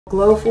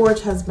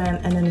Glowforge has been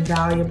an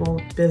invaluable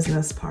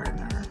business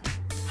partner.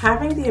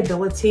 Having the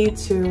ability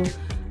to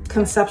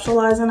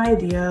conceptualize an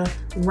idea,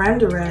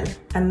 render it,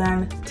 and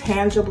then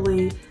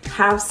tangibly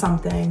have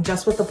something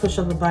just with the push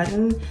of a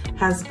button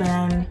has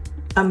been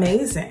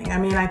amazing. I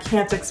mean, I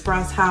can't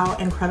express how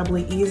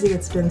incredibly easy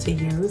it's been to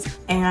use,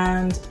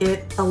 and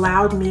it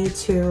allowed me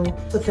to,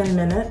 within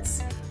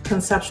minutes,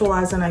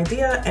 conceptualize an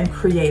idea and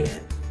create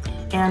it.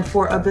 And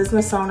for a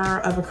business owner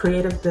of a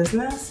creative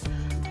business,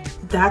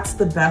 that's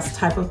the best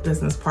type of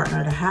business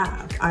partner to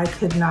have. I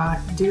could not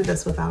do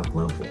this without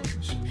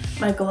Glowforge.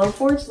 My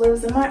Glowforge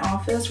lives in my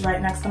office right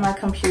next to my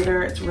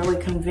computer. It's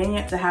really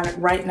convenient to have it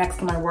right next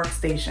to my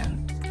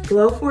workstation.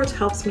 Glowforge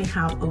helps me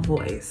have a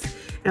voice.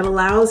 It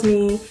allows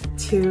me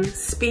to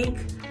speak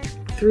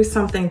through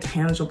something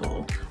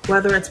tangible,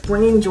 whether it's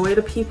bringing joy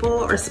to people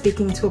or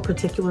speaking to a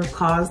particular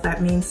cause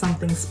that means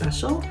something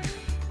special.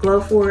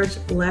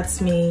 Glowforge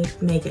lets me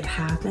make it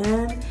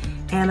happen,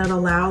 and it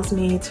allows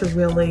me to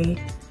really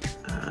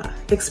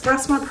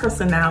express my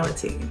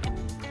personality.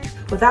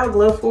 Without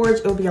Glowforge,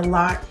 it would be a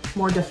lot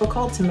more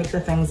difficult to make the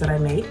things that I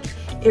make.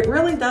 It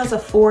really does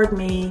afford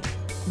me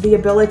the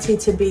ability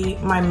to be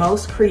my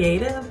most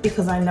creative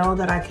because I know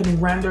that I can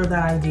render the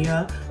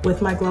idea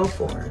with my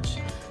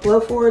Glowforge.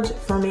 Glowforge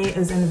for me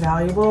is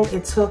invaluable.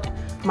 It took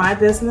my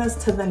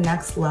business to the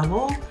next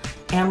level,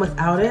 and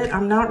without it,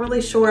 I'm not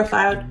really sure if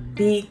I would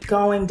be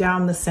going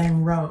down the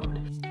same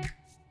road.